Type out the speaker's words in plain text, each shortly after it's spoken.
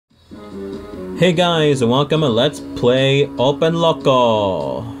Hey guys, welcome and let's play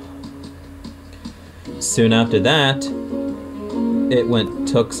OpenLoco. Soon after that, it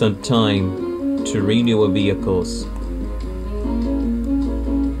took some time to renew vehicles.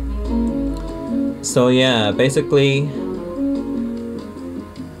 So yeah, basically,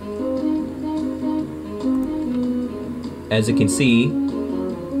 as you can see,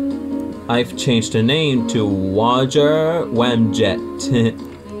 I've changed the name to Wager Wamjet.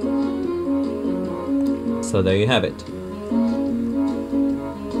 So there you have it.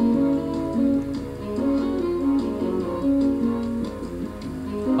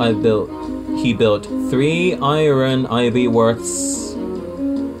 He built 3 iron ivy worths,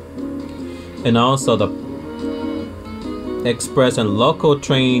 and also the express and local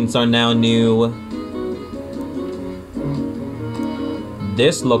trains are now new.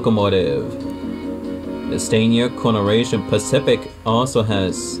 This locomotive, the Stanier Conuration Pacific, also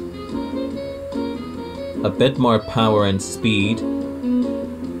has a bit more power and speed,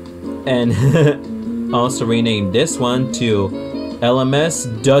 and also renamed this one to LMS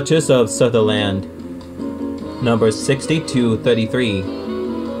Duchess of Sutherland, number 6233.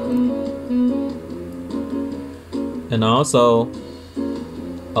 And also,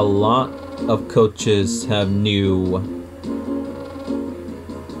 a lot of coaches have new,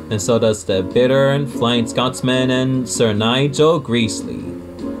 and so does the Bittern, Flying Scotsman, and Sir Nigel Greasley.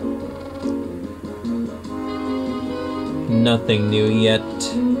 Nothing new yet.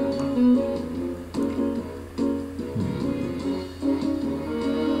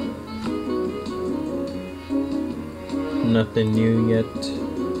 Nothing new yet.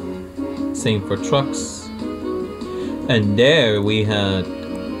 Same for trucks. And there we had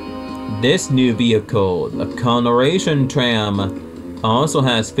this new vehicle, the Conuration Tram. Also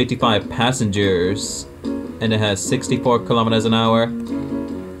has 55 passengers, and it has 64 kilometers an hour.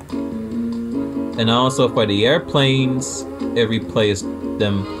 And also for the airplanes, it replaced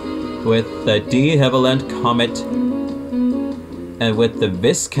them with the de Havilland Comet and with the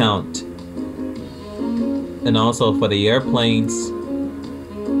Viscount. And also for the airplanes,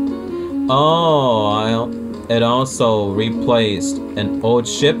 it also replaced an old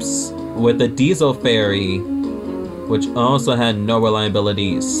ships with a diesel ferry, which also had no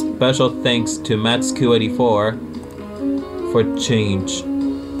reliability. Special thanks to Matsku84 for change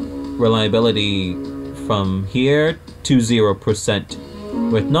reliability from here to 0%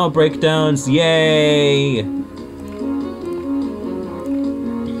 with no breakdowns. Yay!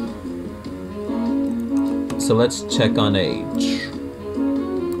 So let's check on age.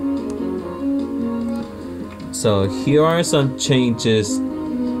 So here are some changes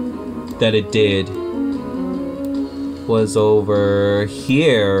that it did. Was over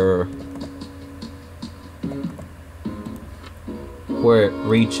here where it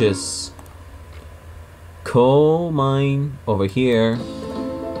reaches coal mine over here.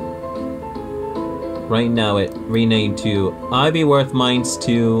 Right now it renamed to Ivyworth Mines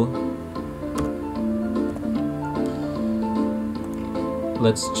 2.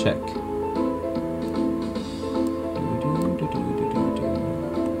 Let's check.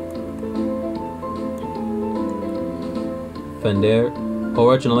 From there,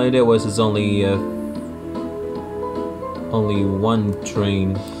 originally there was only one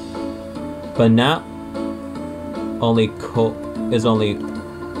train, but now only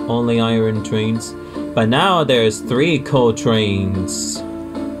iron trains. But now there's 3 coal trains.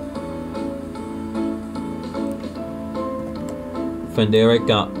 From there it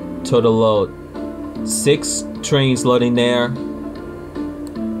got total load 6 trains loading there.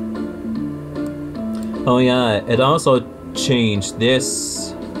 Oh yeah, it also changed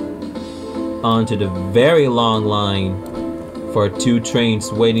this onto the very long line for 2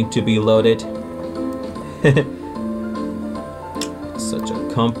 trains waiting to be loaded. Such a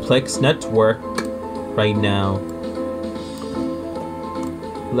complex network right now.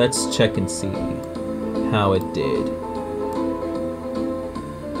 Let's check and see how it did.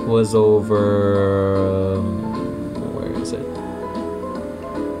 Was over where is it?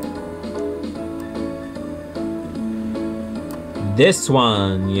 This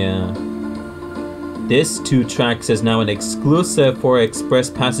one, yeah. This 2 tracks is now an exclusive for express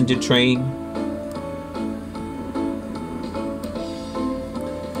passenger train.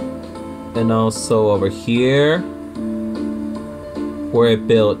 And also over here, where it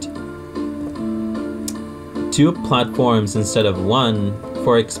built 2 platforms instead of 1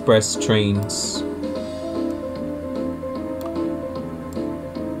 for express trains.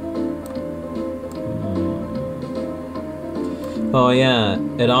 Oh yeah,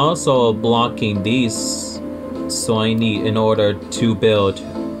 it also blocking these, so I need, in order to build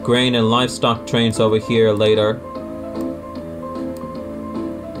grain and livestock trains over here later.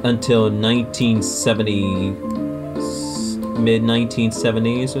 Until 1970, mid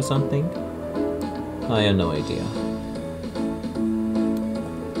 1970s or something. I have no idea.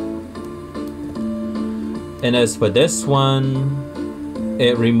 And as for this one,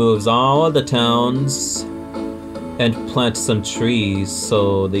 it removes all the towns and plants some trees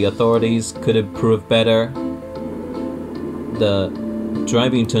so the authorities could improve better the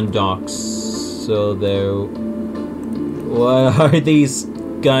Drivington docks. So they're... What are these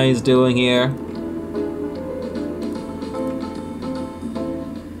guys doing here?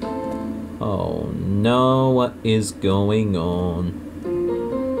 Oh no, what is going on?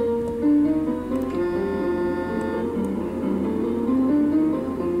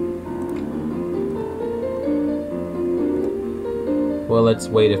 Well, let's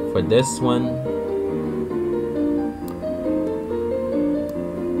wait for this one.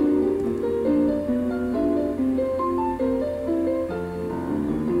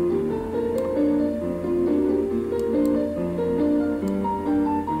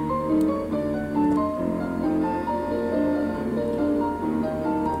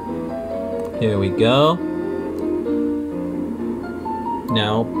 Here we go.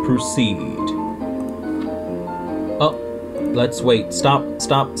 Now proceed. Oh, let's wait. Stop.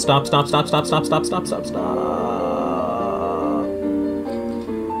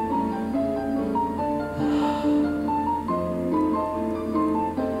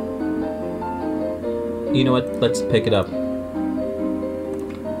 You know what? Let's pick it up.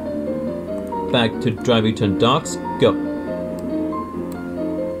 Back to Drivington docks. Go.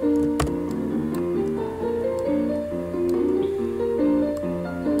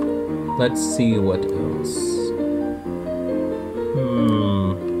 Let's see what else.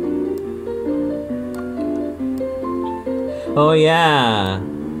 Oh yeah!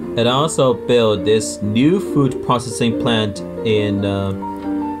 It also built this new food processing plant in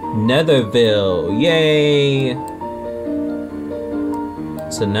Netherville. Yay!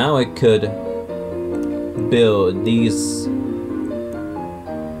 So now it could build these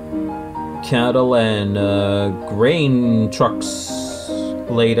cattle and grain trucks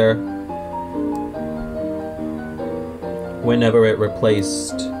later. Whenever it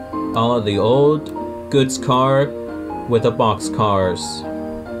replaced all of the old goods car with the box cars.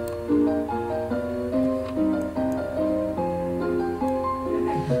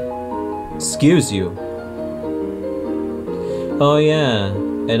 Excuse you. Oh yeah,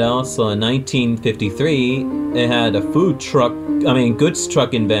 and also in 1953, it had a goods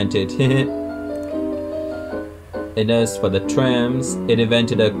truck invented. And as for the trams, it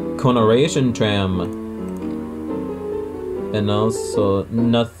invented a conuration tram. And also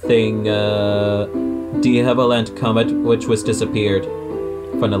nothing de Havilland Comet, which was disappeared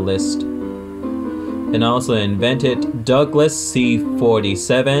from the list. And also invented Douglas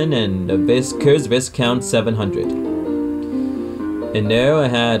C-47 and the Vickers Viscount 700. And there I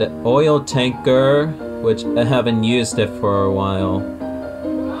had oil tanker, which I haven't used it for a while.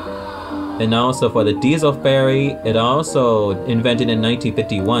 And also for the diesel ferry, it also invented in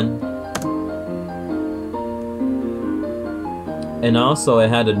 1951. And also it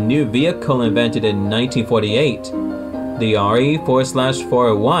had a new vehicle invented in 1948, the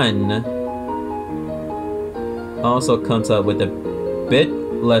RE/401. Also comes out with a bit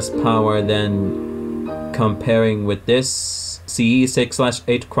less power than comparing with this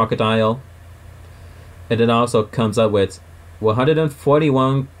CE6/8 Crocodile. And it also comes out with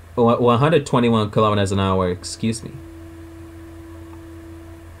 121 kilometers an hour, excuse me.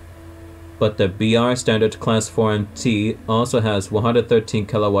 But the BR Standard Class 4MT also has 113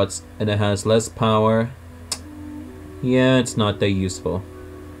 kilowatts and it has less power. Yeah, it's not that useful.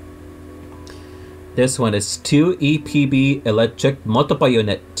 This one is 2 EPB electric multiple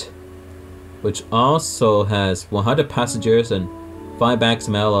unit, which also has 100 passengers and 5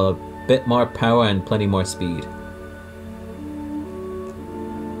 XML, a bit more power and plenty more speed.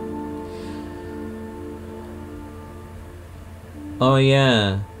 Oh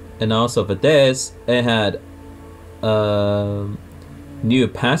yeah. And also for this, it had new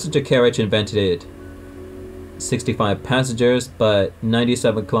passenger carriage invented. 65 passengers, but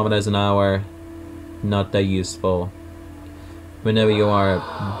 97 kilometers an hour. Not that useful. Whenever you are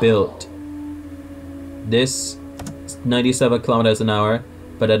built this 97 kilometers an hour,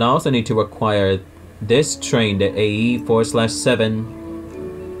 but it also need to require this train, the AE4/7.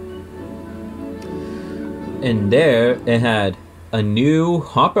 And there it had a new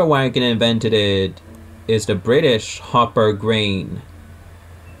hopper wagon invented. It is the British hopper grain.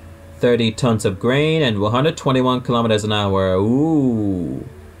 30 tons of grain and 121 kilometers an hour. Ooh.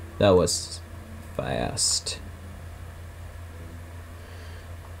 That was fast.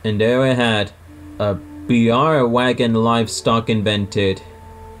 And there I had a BR wagon livestock invented.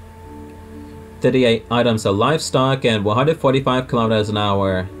 38 items of livestock and 145 kilometers an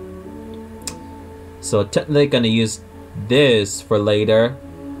hour. So technically gonna use this for later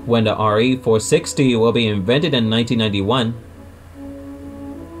when the RE460 will be invented in 1991.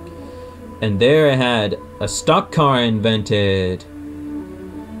 And there I had a stock car invented.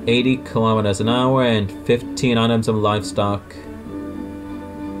 80 kilometers an hour and 15 items of livestock.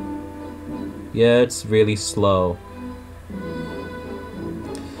 Yeah, it's really slow.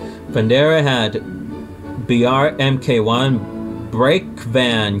 From there I had BR MK1 brake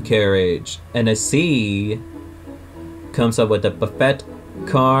van carriage, and a C comes up with a buffet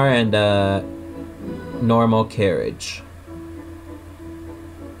car and a normal carriage.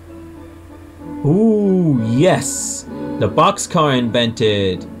 Ooh, yes! The boxcar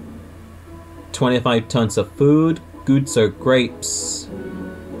invented. 25 tons of food, goods or grapes.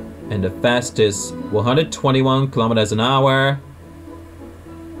 And the fastest 121 kilometers an hour.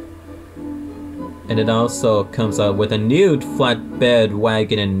 And it also comes out with a new flatbed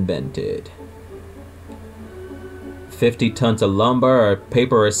wagon invented. 50 tons of lumber or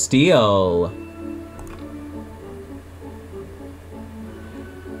paper or steel.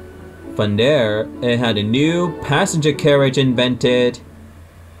 From there, it had a new passenger carriage invented.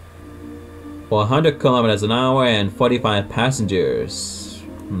 100 kilometers an hour and 45 passengers.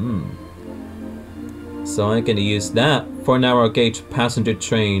 So I'm gonna use that for narrow gauge passenger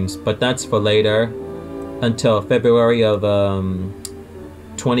trains, but that's for later, until February of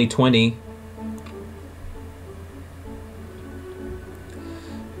 2020.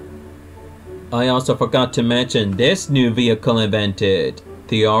 I also forgot to mention this new vehicle invented,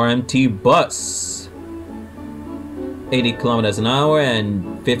 the RMT bus. 80 kilometers an hour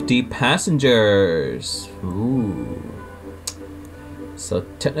and 50 passengers. Ooh. So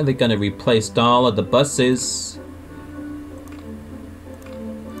technically gonna replace all of the buses.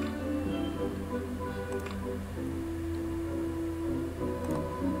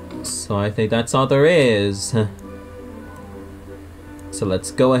 So I think that's all there is. So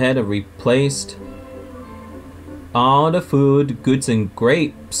let's go ahead and replace all the food, goods and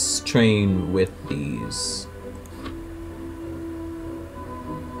grapes train with these.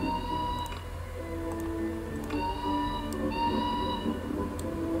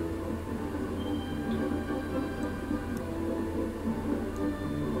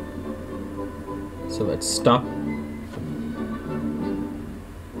 So let's stop